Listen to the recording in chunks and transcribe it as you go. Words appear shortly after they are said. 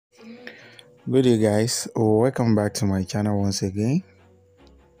Good day guys, welcome back to my channel once again.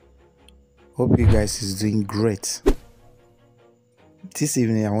 Hope you guys is doing great. This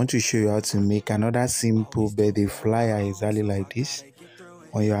evening I want to show you how to make another simple birthday flyer exactly like this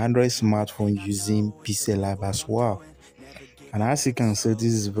on your Android smartphone using Pixellab as well. And as you can see,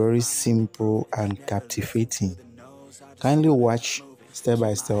 this is very simple and captivating. Kindly watch step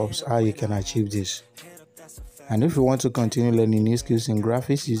by step how you can achieve this. And if you want to continue learning new skills in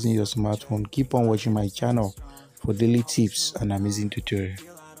graphics using your smartphone, keep on watching my channel for daily tips and amazing tutorials.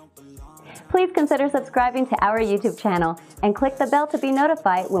 Please consider subscribing to our YouTube channel and click the bell to be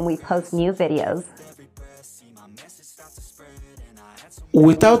notified when we post new videos.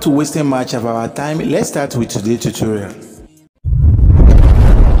 Without wasting much of our time, let's start with today's tutorial.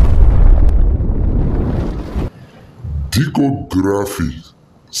 Diko graphic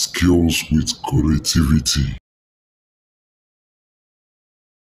skills with creativity.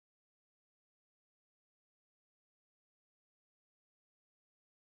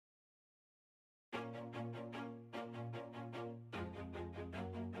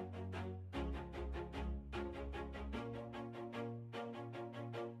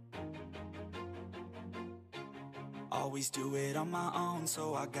 Always do it on my own,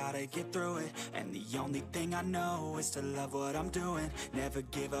 so I gotta get through it. And the only thing I know is to love what I'm doing. Never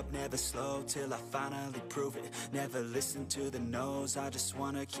give up, never slow, till I finally prove it. Never listen to the no's, I just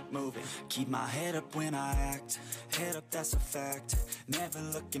wanna keep moving. Keep my head up when I act, head up, that's a fact. Never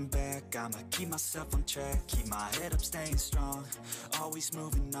looking back, I'ma keep myself on track. Keep my head up, staying strong, always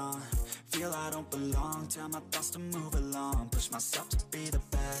moving on. Feel I don't belong, tell my thoughts to move along. Push myself to be the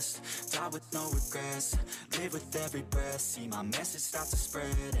best, die with no regrets. Live with every breath, see my message start to spread.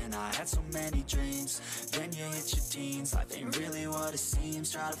 And I had so many dreams, then you hit your teens. Life ain't really what it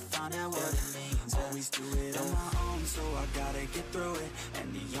seems, try to find out what it means. Always do it on my own, so I gotta get through it.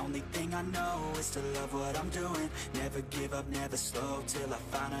 And the only thing I know is to love what I'm doing. Never give up, never slow, till I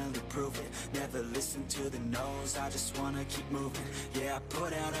finally prove it. Never listen to the no's, I just wanna keep moving. Yeah, I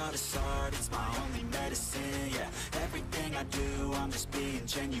put out all this art, it's my only medicine. Yeah, everything I do, I'm just being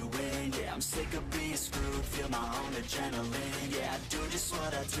genuine. Yeah, I'm sick of being screwed, feel my own adrenaline. Yeah, I do just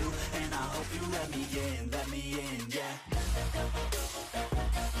what I do, and I hope you let me in, yeah.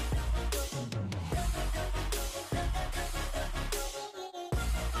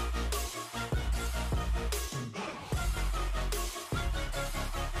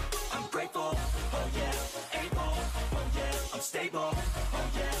 I'm grateful, oh yeah, able, oh yeah, I'm stable, oh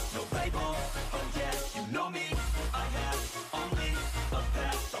yeah, no label, oh yeah, you know me, I have only a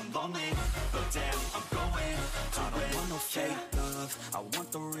path, I'm lonely, but damn, I'm going to win. I don't want no fake love, I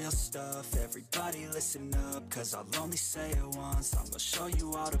want the real stuff. Everybody listen up, cause I'll only say it once. I'm gonna show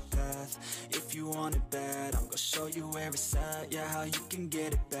you all the path, if you want it bad. I'm gonna show you where it's at, yeah, how you can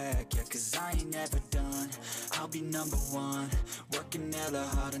get it back. Yeah, cause I ain't never done, I'll be number one. Working hella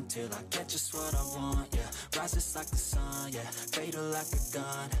hard until I get just what I want, yeah. Rises like the sun, yeah, fatal like a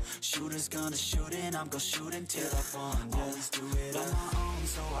gun. Shooter's gonna shoot and I'm gonna shoot until I won, yeah. Always do it on my own,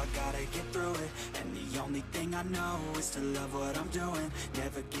 so I gotta get through it. And the only thing I know is to love what I'm doing.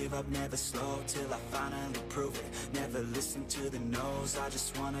 Never give up, never slow, till I finally prove it. Never listen to the no's, I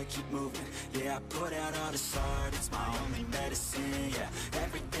just wanna keep moving. Yeah, I put out all this art, it's my only medicine. Yeah,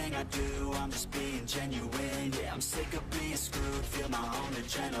 everything I do, I'm just being genuine. Yeah, I'm sick of being screwed, feel my own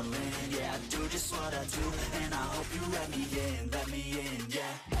adrenaline. Yeah, I do just what I do, and I hope you let me in, yeah.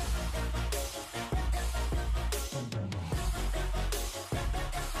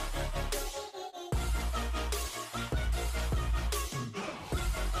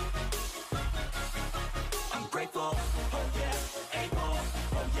 Grateful, oh yeah, able,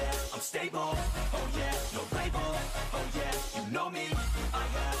 oh yeah, I'm stable, oh yeah, no label, oh yeah, you know me, I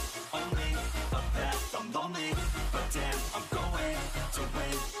have only a path, I'm lonely, but damn, I'm going to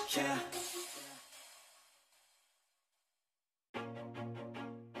win, yeah.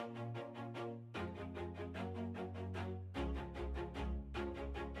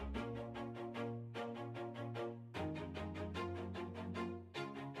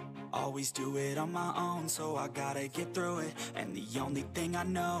 Always do it on my own, so I gotta get through it. And the only thing I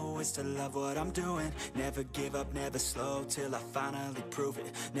know is to love what I'm doing. Never give up, never slow, till I finally prove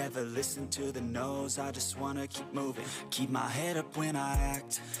it. Never listen to the no's, I just wanna keep moving. Keep my head up when I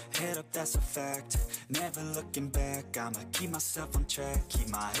act, head up, that's a fact. Never looking back, I'ma keep myself on track. Keep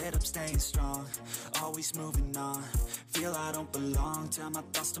my head up, staying strong, always moving on. Feel I don't belong, tell my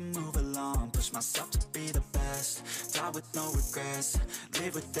thoughts to move along. Push myself to be the best, die with no regrets.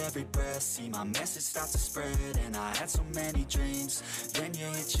 Live with every breath, see my message start to spread. And I had so many dreams. Then you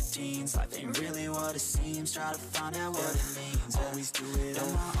hit your teens, life ain't really what it seems. Try to find out what it means. Always do it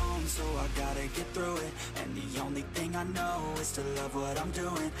on my own, so I gotta get through it. And the only thing I know is to love what I'm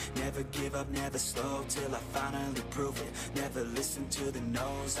doing. Never give up, never slow, till I finally prove it. Never listen to the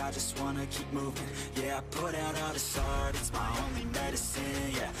no's, I just wanna keep moving. Yeah, I put out all this art, it's my only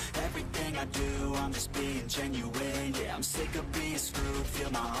medicine. Yeah, everything I do, I'm just being genuine. Yeah, I'm sick of being screwed,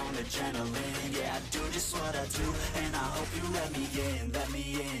 feel my own adrenaline. Yeah, I do just what I do, and I hope you let me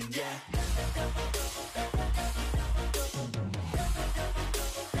in, yeah.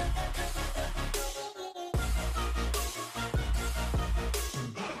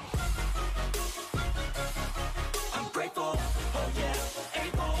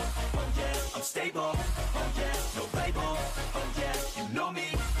 Stable, oh yeah, no label, oh yeah, you know me.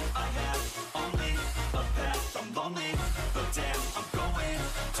 I have only a path, I'm lonely, but damn, I'm going to win.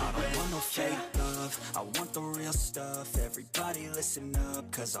 I don't want no fake love, I want the real stuff. Everybody listen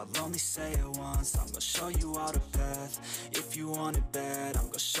up, cause I'll only say it once. I'm gonna show you all the path, if you want it bad. I'm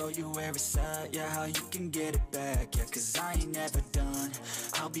gonna show you where it's at, yeah, how you can get it back. Yeah, cause I ain't never done,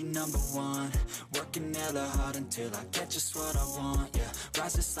 I'll be number one. Working hella hard until I get just what I want, yeah.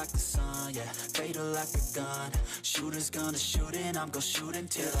 Rises like the sun, yeah, fatal like a gun. Shooter's gonna shoot and I'm gonna shoot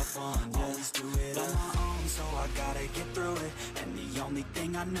until I won, yeah. Always do it on my own, so I gotta get through it. And the only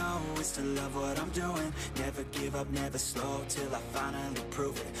thing I know is to love what I'm doing. Never give up, never slow, till I finally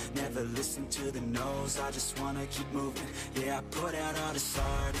prove it. Never listen to the no's, I just wanna keep moving. Yeah, I put out all this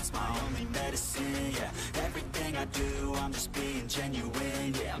art, it's my only medicine. Yeah, everything I do, I'm just being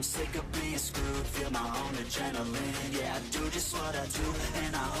genuine. Yeah, I'm sick of being screwed, feel my own adrenaline. Yeah, I do just what I do,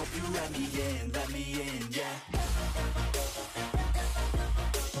 and I hope you let me in, yeah.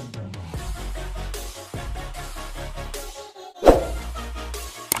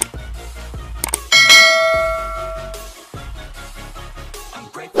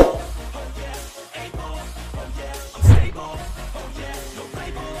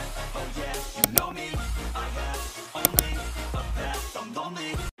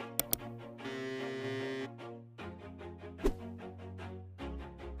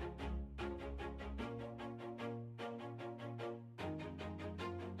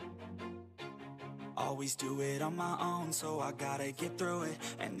 Always do it on my own, so I gotta get through it.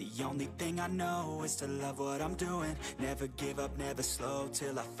 And the only thing I know is to love what I'm doing. Never give up, never slow,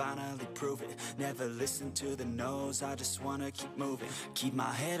 till I finally prove it. Never listen to the no's, I just wanna keep moving. Keep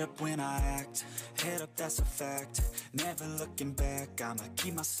my head up when I act, head up, that's a fact. Never looking back, I'ma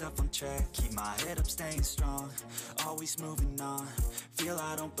keep myself on track. Keep my head up, staying strong, always moving on. Feel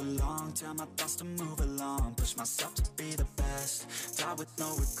I don't belong, tell my thoughts to move along. Push myself to be the best, die with no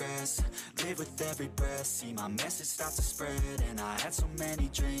regrets. Live with every breath, see my message start to spread. And I had so many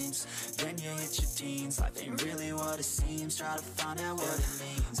dreams. Then you hit your teens, life ain't really what it seems. Try to find out what it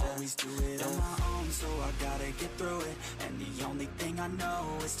means. Always do it on my own, so I gotta get through it. And the only thing I know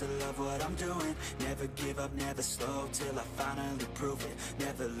is to love what I'm doing. Never give up, never slow, till I finally prove it.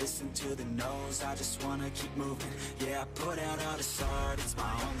 Never listen to the no's, I just wanna keep moving. Yeah, I put out all this art, it's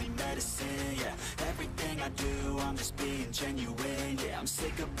my only medicine. Yeah, everything I do, I'm just being genuine. Yeah, I'm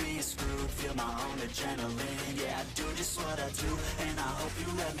sick of being screwed, feel my own adrenaline. Yeah, I do just what I do, and I hope you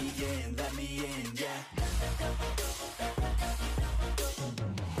let me in, yeah.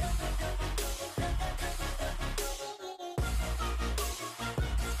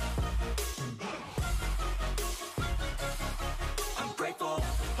 I'm grateful,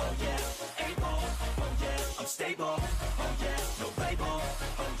 oh yeah, able, oh yeah, I'm stable, oh yeah, no label,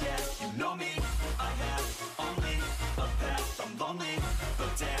 oh yeah, you know me. I have only a path, I'm lonely,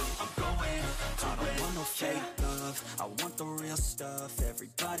 but damn, I'm going to win. I don't want no fake love, I want the real stuff.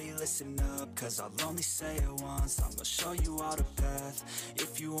 Everybody listen up, cause I'll only say it once. I'm gonna show you all the path,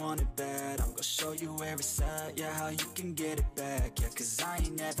 if you want it bad. I'm gonna show you where it's at, yeah, how you can get it back. Yeah, cause I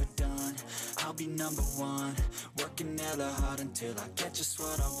ain't never done, I'll be number one. Working hella hard until I get just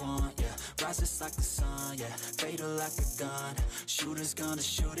what I want, yeah. Rises like the sun, yeah, fatal like a gun. Shooter's gonna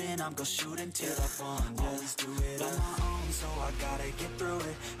shoot and I'm gonna shoot until I won, yeah. Always do it on my own, so I gotta get through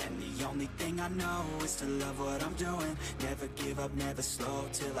it. And the only thing I know is to love what I'm doing. Never give up, never slow,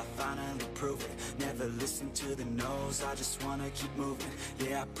 till I finally prove it. Never listen to the no's, I just wanna keep moving.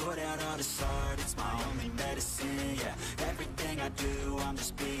 Yeah, I put out all this art, it's my only medicine. Yeah, everything I do, I'm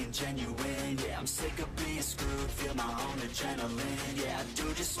just being genuine. Yeah, I'm sick of being screwed, feel my own adrenaline. Yeah, I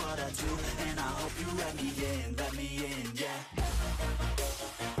do just what I do, and I hope you let me in, yeah.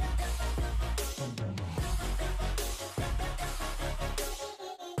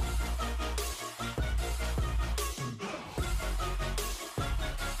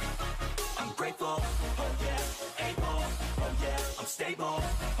 grateful, oh yeah, able, oh yeah, I'm stable,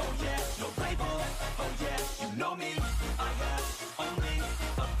 oh yeah, no label, oh yeah, you know me, I have only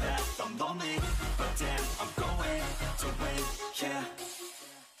a path, I'm lonely, but damn, I'm going to win, yeah.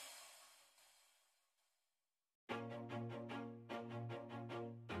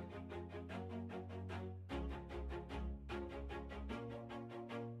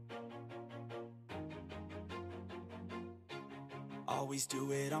 Always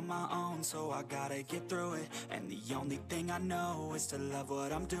do it on my own, so I gotta get through it. And the only thing I know is to love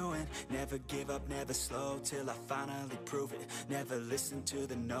what I'm doing. Never give up, never slow, till I finally prove it. Never listen to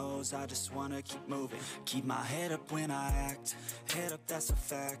the no's, I just wanna keep moving. Keep my head up when I act, head up, that's a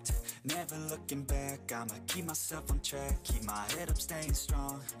fact. Never looking back, I'ma keep myself on track. Keep my head up, staying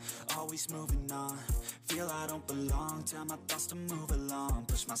strong, always moving on. Feel I don't belong, tell my thoughts to move along.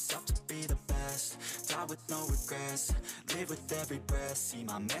 Push myself to be the best, die with no regrets. Live with every breath, see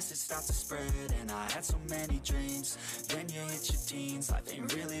my message start to spread. And I had so many dreams, then you hit your teens. Life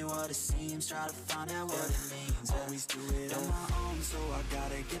ain't really what it seems, try to find out what it means. Always do it on my own, so I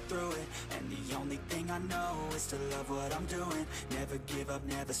gotta get through it. And the only thing I know is to love what I'm doing. Never give up,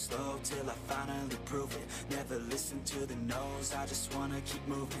 never slow, till I finally prove it. Never listen to the no's, I just wanna keep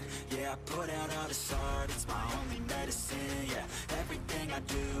moving. Yeah, I put out all this art, it's my only medicine. Yeah, everything I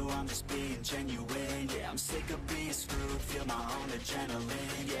do, I'm just being genuine. Yeah, I'm sick of being screwed, feel my own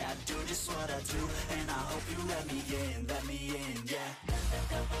adrenaline. Yeah, I do just what I do, and I hope you let me in, yeah.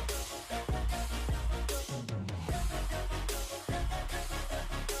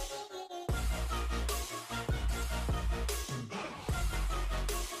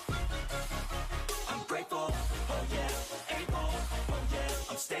 I'm grateful, oh yeah, able, oh yeah,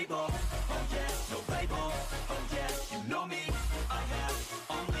 I'm stable, oh yeah, no label, oh yeah, you know me, I have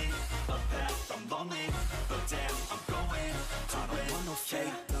only a path, I'm lonely, but damn, I'm going to win. I don't want no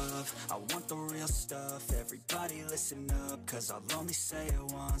fake love, I want the real stuff. Everybody listen up, cause I'll only say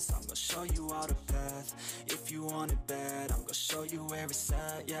it once. I'm gonna show you all the path, if you want it bad. I'm gonna show you where it's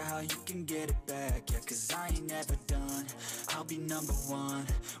at, yeah, how you can get it back. Yeah, cause I ain't never done, I'll be number one.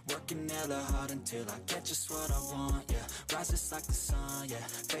 Working hella hard until I get just what I want, yeah. Rises like the sun, yeah,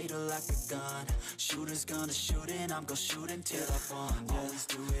 fatal like a gun. Shooter's gonna shoot and I'm gonna shoot until I won, yeah. Always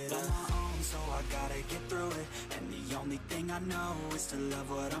do it on my own, so I gotta get through it. And the only thing I know is to love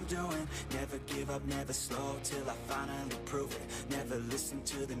what I'm doing. Never give up, never slow, till I finally prove it. Never listen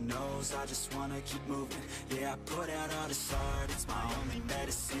to the no's, I just wanna keep moving. Yeah, I put out all this art, it's my only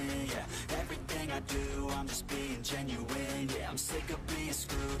medicine. Yeah, everything I do, I'm just being genuine. Yeah, I'm sick of being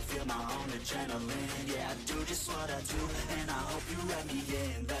screwed, feel my own adrenaline. Yeah, I do just what I do, and I hope you let me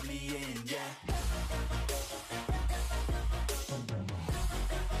in, yeah.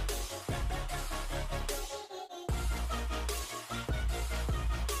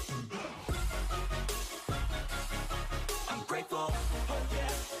 Grateful, oh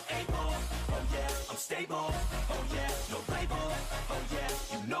yeah, able, oh yeah, I'm stable, oh yeah, no label, oh yeah,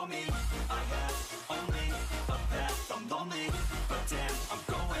 you know me, I have only a path, I'm lonely, but damn, I'm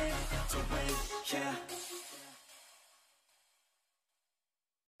going to win, yeah.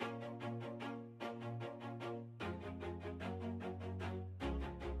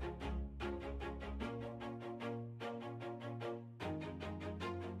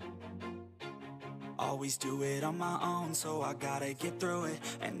 Always do it on my own, so I gotta get through it.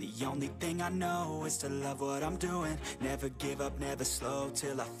 And the only thing I know is to love what I'm doing. Never give up, never slow,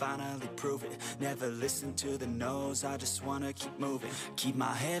 till I finally prove it. Never listen to the no's, I just wanna keep moving. Keep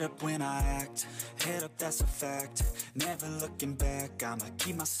my head up when I act, head up, that's a fact. Never looking back, I'ma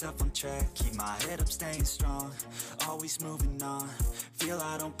keep myself on track. Keep my head up, staying strong, always moving on. Feel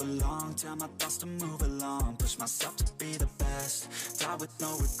I don't belong, tell my thoughts to move along. Push myself to be the best, die with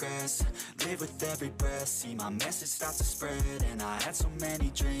no regrets. Live with every breath, see my message start to spread. And I had so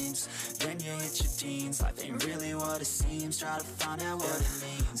many dreams, then you hit your teens. Life ain't really what it seems, try to find out what it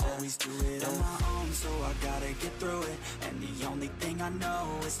means. Always do it on my own, so I gotta get through it. And the only thing I know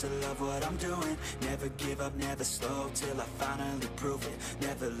is to love what I'm doing. Never give up, never slow, till I finally prove it.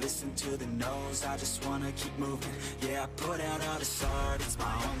 Never listen to the no's, I just wanna keep moving. Yeah, I put out all this art, it's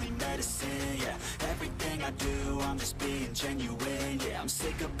my only medicine. Yeah, everything I do, I'm just being genuine. Yeah, I'm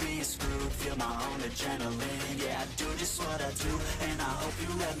sick of being screwed, feel my own adrenaline. Yeah, I do just what I do, and I hope you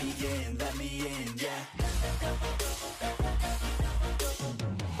let me in, yeah.